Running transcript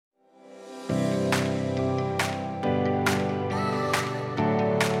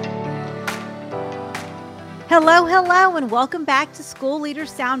Hello, and welcome back to School Leader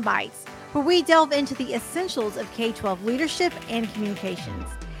Soundbites, where we delve into the essentials of K-12 leadership and communications.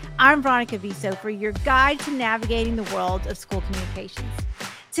 I'm Veronica Viso for your guide to navigating the world of school communications.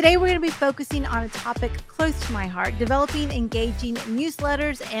 Today, we're going to be focusing on a topic close to my heart, developing engaging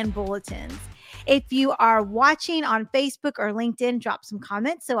newsletters and bulletins. If you are watching on Facebook or LinkedIn, drop some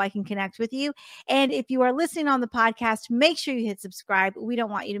comments so I can connect with you. And if you are listening on the podcast, make sure you hit subscribe. We don't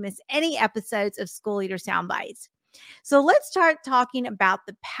want you to miss any episodes of School Leader Soundbites. So let's start talking about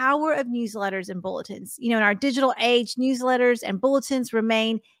the power of newsletters and bulletins. In our digital age, newsletters and bulletins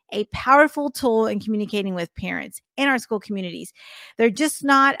remain a powerful tool in communicating with parents in our school communities. They're just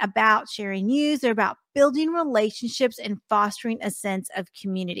not about sharing news. They're about building relationships and fostering a sense of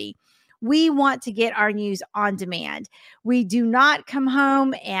community. We want to get our news on demand. We do not come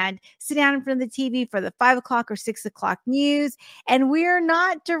home and sit down in front of the TV for the 5 o'clock or 6 o'clock news. And we're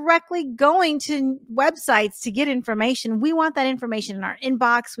not directly going to websites to get information. We want that information in our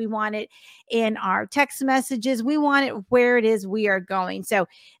inbox. We want it in our text messages. We want it where it is we are going. So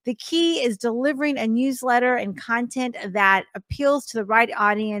the key is delivering a newsletter and content that appeals to the right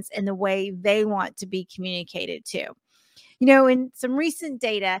audience in the way they want to be communicated to. In some recent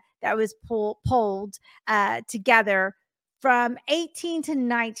data that was polled together from 18 to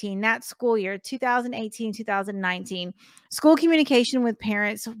 19, that school year, 2018, 2019, school communication with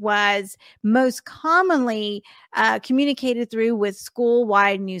parents was most commonly communicated through with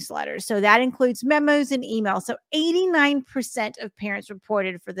school-wide newsletters. So that includes memos and emails. So 89% of parents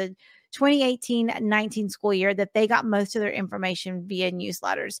reported for the 2018-19 school year that they got most of their information via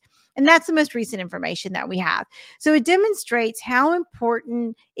newsletters. And that's the most recent information that we have. So it demonstrates how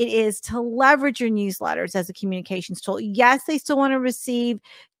important it is to leverage your newsletters as a communications tool. Yes, they still want to receive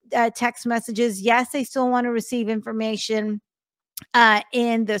text messages. Yes, they still want to receive information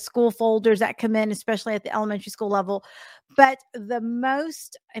in the school folders that come in, especially at the elementary school level. But the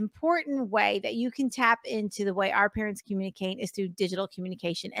most important way that you can tap into the way our parents communicate is through digital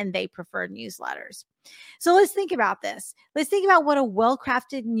communication, and they prefer newsletters. So let's think about this. Let's think about what a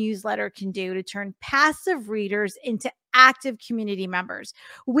well-crafted newsletter can do to turn passive readers into active community members.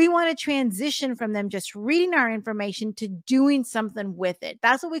 We want to transition from them just reading our information to doing something with it.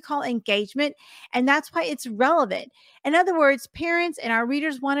 That's what we call engagement, and that's why it's relevant. In other words, parents and our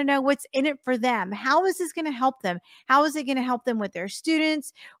readers want to know what's in it for them. How is this going to help them? How is it going to help them with their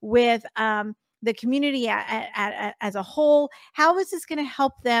students, with the community as a whole? How is this going to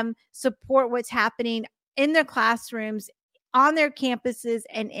help them support what's happening in their classrooms, on their campuses,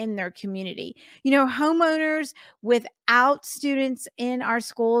 and in their community? Homeowners without students in our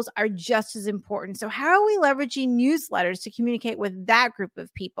schools are just as important. So how are we leveraging newsletters to communicate with that group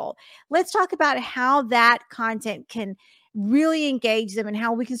of people? Let's talk about how that content can really engage them and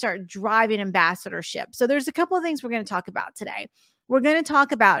how we can start driving ambassadorship. So there's a couple of things we're going to talk about today. We're going to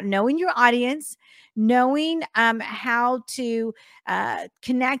talk about knowing your audience, knowing how to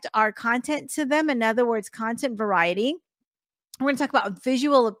connect our content to them. In other words, content variety. We're going to talk about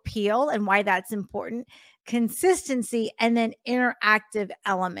visual appeal and why that's important, consistency, and then interactive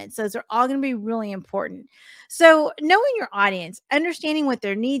elements. Those are all going to be really important. So knowing your audience, understanding what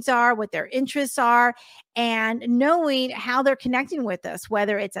their needs are, what their interests are, and knowing how they're connecting with us,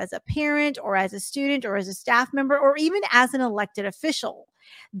 whether it's as a parent or as a student or as a staff member or even as an elected official.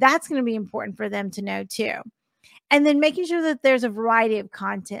 That's going to be important for them to know too. And then making sure that there's a variety of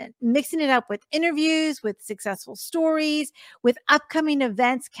content, mixing it up with interviews, with successful stories, with upcoming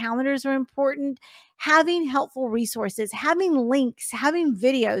events. Calendars are important. Having helpful resources, having links, having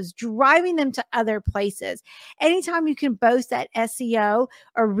videos, driving them to other places. Anytime you can boast that SEO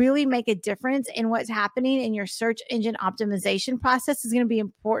or really make a difference in what's happening in your search engine optimization process is going to be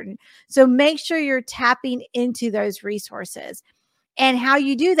important. So make sure you're tapping into those resources. And how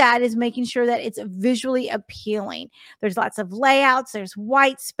you do that is making sure that it's visually appealing. There's lots of layouts. There's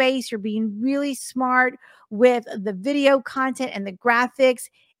white space. You're being really smart with the video content and the graphics.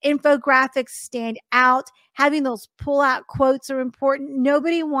 Infographics stand out. Having those pull-out quotes are important.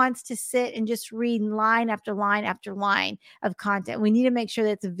 Nobody wants to sit and just read line after line after line of content. We need to make sure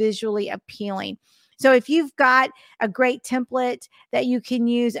that it's visually appealing. So if you've got a great template that you can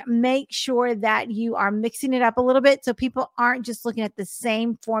use, make sure that you are mixing it up a little bit so people aren't just looking at the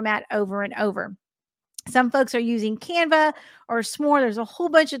same format over and over. Some folks are using Canva or S'more. There's a whole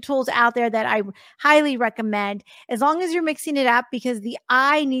bunch of tools out there that I highly recommend, as long as you're mixing it up, because the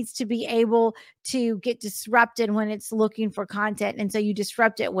eye needs to be able to get disrupted when it's looking for content. And so you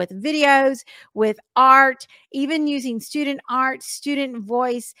disrupt it with videos, with art, even using student art, student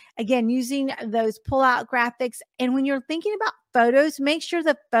voice, again, using those pull-out graphics. And when you're thinking about photos, make sure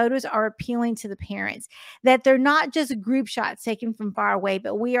the photos are appealing to the parents, that they're not just group shots taken from far away,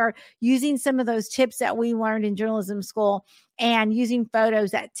 but we are using some of those tips that we learned in journalism school and using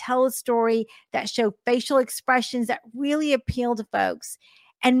photos that tell a story, that show facial expressions that really appeal to folks.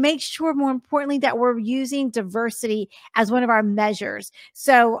 And make sure, more importantly, that we're using diversity as one of our measures.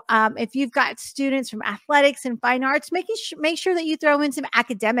 So if you've got students from athletics and fine arts, make sure that you throw in some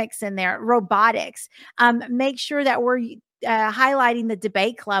academics in there, robotics. Make sure that we're highlighting the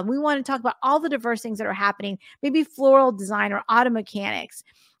debate club. We want to talk about all the diverse things that are happening, maybe floral design or auto mechanics.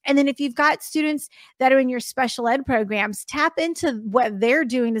 And then if you've got students that are in your special ed programs, tap into what they're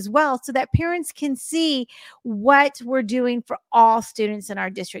doing as well so that parents can see what we're doing for all students in our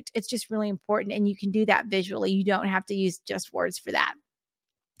district. It's just really important. And you can do that visually. You don't have to use just words for that.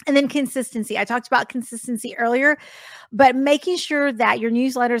 And then consistency. I talked about consistency earlier, but making sure that your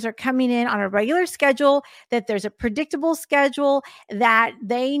newsletters are coming in on a regular schedule, that there's a predictable schedule, that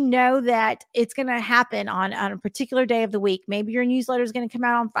they know that it's going to happen on a particular day of the week. Maybe your newsletter is going to come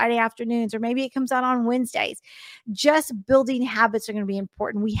out on Friday afternoons, or maybe it comes out on Wednesdays. Just building habits are going to be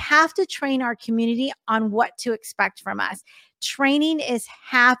important. We have to train our community on what to expect from us. Training is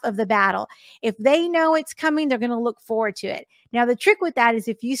half of the battle. If they know it's coming, they're going to look forward to it. Now, the trick with that is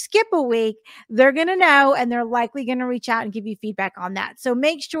if you skip a week, they're going to know, and they're likely going to reach out and give you feedback on that. So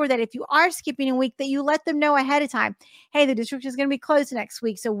make sure that if you are skipping a week, that you let them know ahead of time. Hey, the district is going to be closed next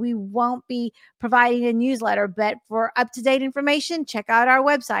week, so we won't be providing a newsletter. But for up-to-date information, check out our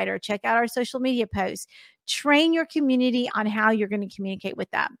website or check out our social media posts. Train your community on how you're going to communicate with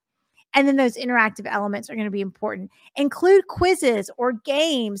them. And then those interactive elements are going to be important. Include quizzes or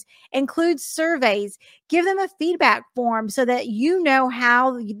games, include surveys, give them a feedback form so that you know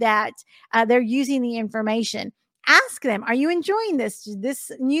how that they're using the information. Ask them, are you enjoying this? Did this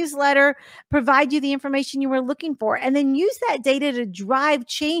newsletter provide you the information you were looking for? And then use that data to drive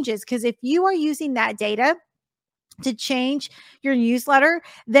changes. Because if you are using that data to change your newsletter,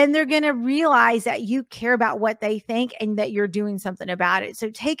 then they're going to realize that you care about what they think and that you're doing something about it. So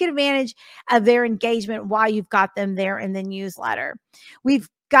take advantage of their engagement while you've got them there in the newsletter. We've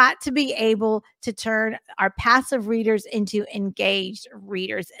got to be able to turn our passive readers into engaged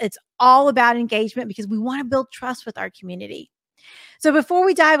readers. It's all about engagement because we want to build trust with our community. So before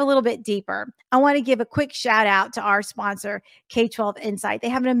we dive a little bit deeper, I want to give a quick shout out to our sponsor, K-12 Insight. They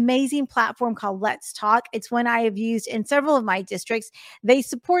have an amazing platform called Let's Talk. It's one I have used in several of my districts. They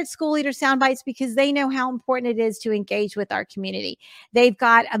support school leader soundbites because they know how important it is to engage with our community. They've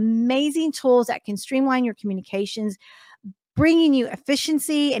got amazing tools that can streamline your communications, bringing you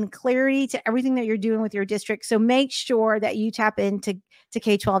efficiency and clarity to everything that you're doing with your district. So make sure that you tap into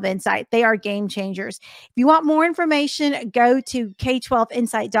K-12 Insight. They are game changers. If you want more information, go to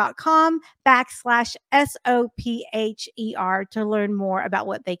k12insight.com/SOPHER to learn more about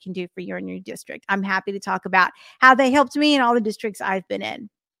what they can do for you and your district. I'm happy to talk about how they helped me in all the districts I've been in.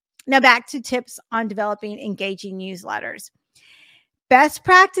 Now back to tips on developing engaging newsletters. Best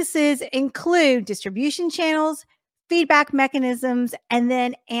practices include distribution channels, feedback mechanisms, and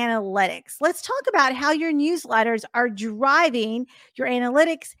then analytics. Let's talk about how your newsletters are driving your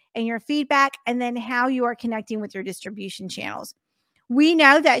analytics and your feedback, and then how you are connecting with your distribution channels. We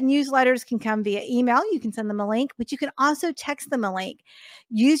know that newsletters can come via email. You can send them a link, but you can also text them a link.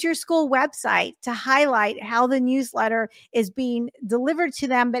 Use your school website to highlight how the newsletter is being delivered to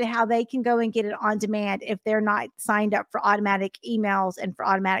them, but how they can go and get it on demand if they're not signed up for automatic emails and for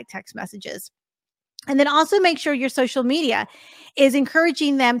automatic text messages. And then also make sure your social media is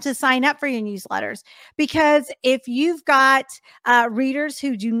encouraging them to sign up for your newsletters. Because if you've got readers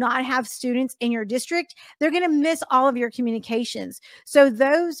who do not have students in your district, they're going to miss all of your communications. So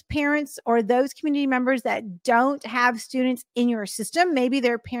those parents or those community members that don't have students in your system, maybe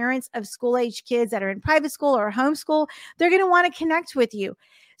they're parents of school-age kids that are in private school or homeschool, they're going to want to connect with you.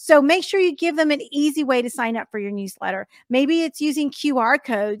 So make sure you give them an easy way to sign up for your newsletter. Maybe it's using QR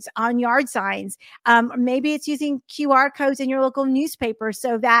codes on yard signs. Maybe it's using QR codes in your local newspaper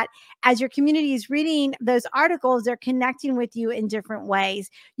so that as your community is reading those articles, they're connecting with you in different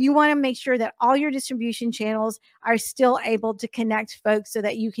ways. You want to make sure that all your distribution channels are still able to connect folks so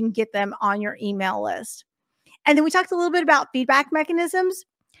that you can get them on your email list. And then we talked a little bit about feedback mechanisms.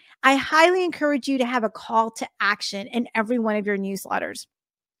 I highly encourage you to have a call to action in every one of your newsletters.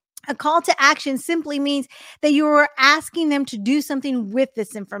 A call to action simply means that you are asking them to do something with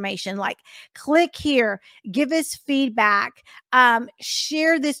this information, like click here, give us feedback,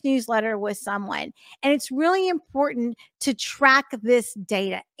 share this newsletter with someone. And it's really important to track this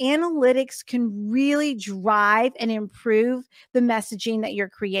data. Analytics can really drive and improve the messaging that you're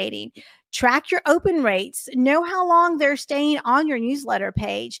creating. Track your open rates. Know how long they're staying on your newsletter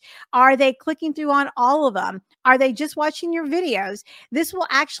page. Are they clicking through on all of them? Are they just watching your videos? This will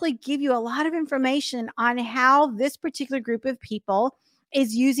actually give you a lot of information on how this particular group of people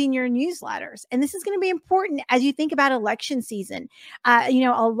is using your newsletters. And this is going to be important as you think about election season.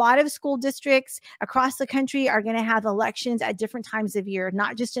 A lot of school districts across the country are going to have elections at different times of year,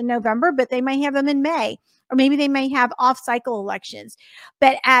 not just in November, but they may have them in May, or maybe they may have off-cycle elections.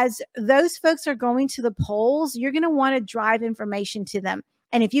 But as those folks are going to the polls, you're going to want to drive information to them.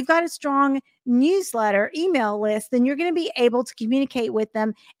 And if you've got a strong newsletter email list, then you're going to be able to communicate with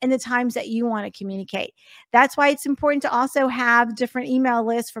them in the times that you want to communicate. That's why it's important to also have different email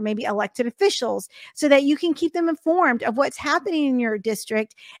lists for maybe elected officials so that you can keep them informed of what's happening in your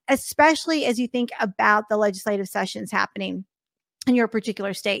district, especially as you think about the legislative sessions happening in your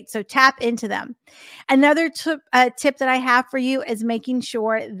particular state. So tap into them. Another tip that I have for you is making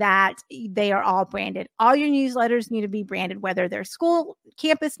sure that they are all branded. All your newsletters need to be branded, whether they're school,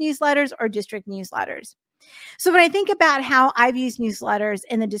 campus newsletters, or district newsletters. So when I think about how I've used newsletters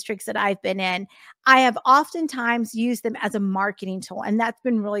in the districts that I've been in, I have oftentimes used them as a marketing tool, and that's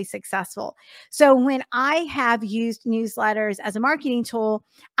been really successful. So when I have used newsletters as a marketing tool,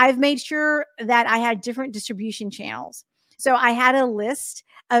 I've made sure that I had different distribution channels. So I had a list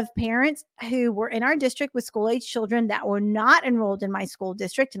of parents who were in our district with school-age children that were not enrolled in my school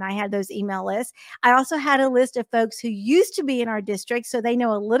district, and I had those email lists. I also had a list of folks who used to be in our district, so they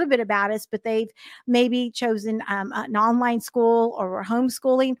know a little bit about us, but they've maybe chosen an online school or were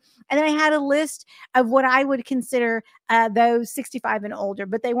homeschooling. And then I had a list of what I would consider those 65 and older,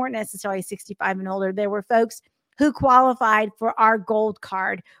 but they weren't necessarily 65 and older. There were folks who qualified for our gold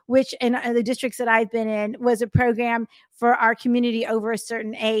card, which in the districts that I've been in was a program for our community over a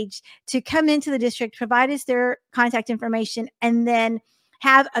certain age to come into the district, provide us their contact information, and then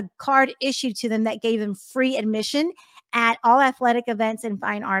have a card issued to them that gave them free admission at all athletic events and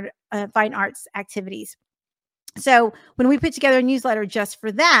fine arts activities. So when we put together a newsletter just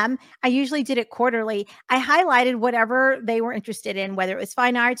for them, I usually did it quarterly. I highlighted whatever they were interested in, whether it was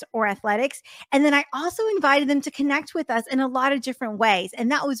fine arts or athletics. And then I also invited them to connect with us in a lot of different ways. And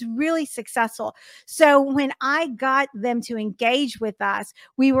that was really successful. So when I got them to engage with us,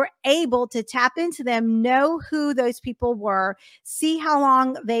 we were able to tap into them, know who those people were, see how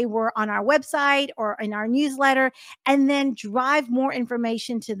long they were on our website or in our newsletter, and then drive more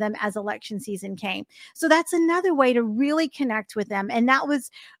information to them as election season came. So that's another way to really connect with them. And that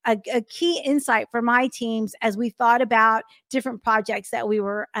was a key insight for my teams as we thought about different projects that we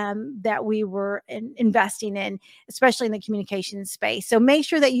were investing in, especially in the communications space. So make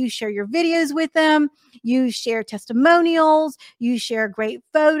sure that you share your videos with them, you share testimonials, you share great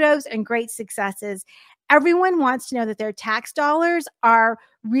photos and great successes. Everyone wants to know that their tax dollars are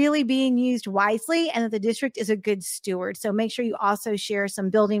really being used wisely and that the district is a good steward. So make sure you also share some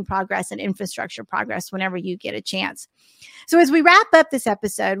building progress and infrastructure progress whenever you get a chance. So as we wrap up this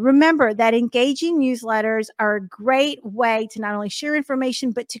episode, remember that engaging newsletters are a great way to not only share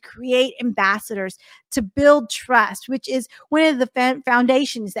information, but to create ambassadors, to build trust, which is one of the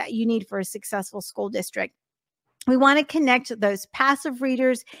foundations that you need for a successful school district. We want to connect those passive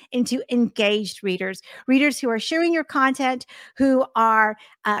readers into engaged readers, readers who are sharing your content, who are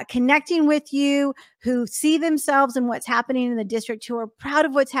connecting with you, who see themselves in what's happening in the district, who are proud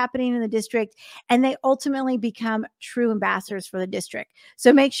of what's happening in the district, and they ultimately become true ambassadors for the district.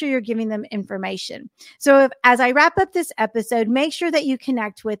 So make sure you're giving them information. So as I wrap up this episode, make sure that you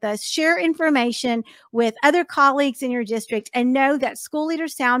connect with us, share information with other colleagues in your district, and know that School Leader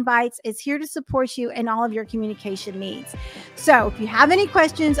Soundbites is here to support you in all of your communication needs. So if you have any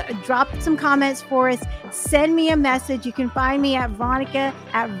questions, drop some comments for us. Send me a message. You can find me at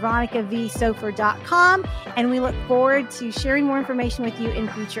veronicavsofer.com, and we look forward to sharing more information with you in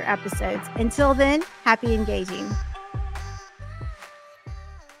future episodes. Until then, happy engaging.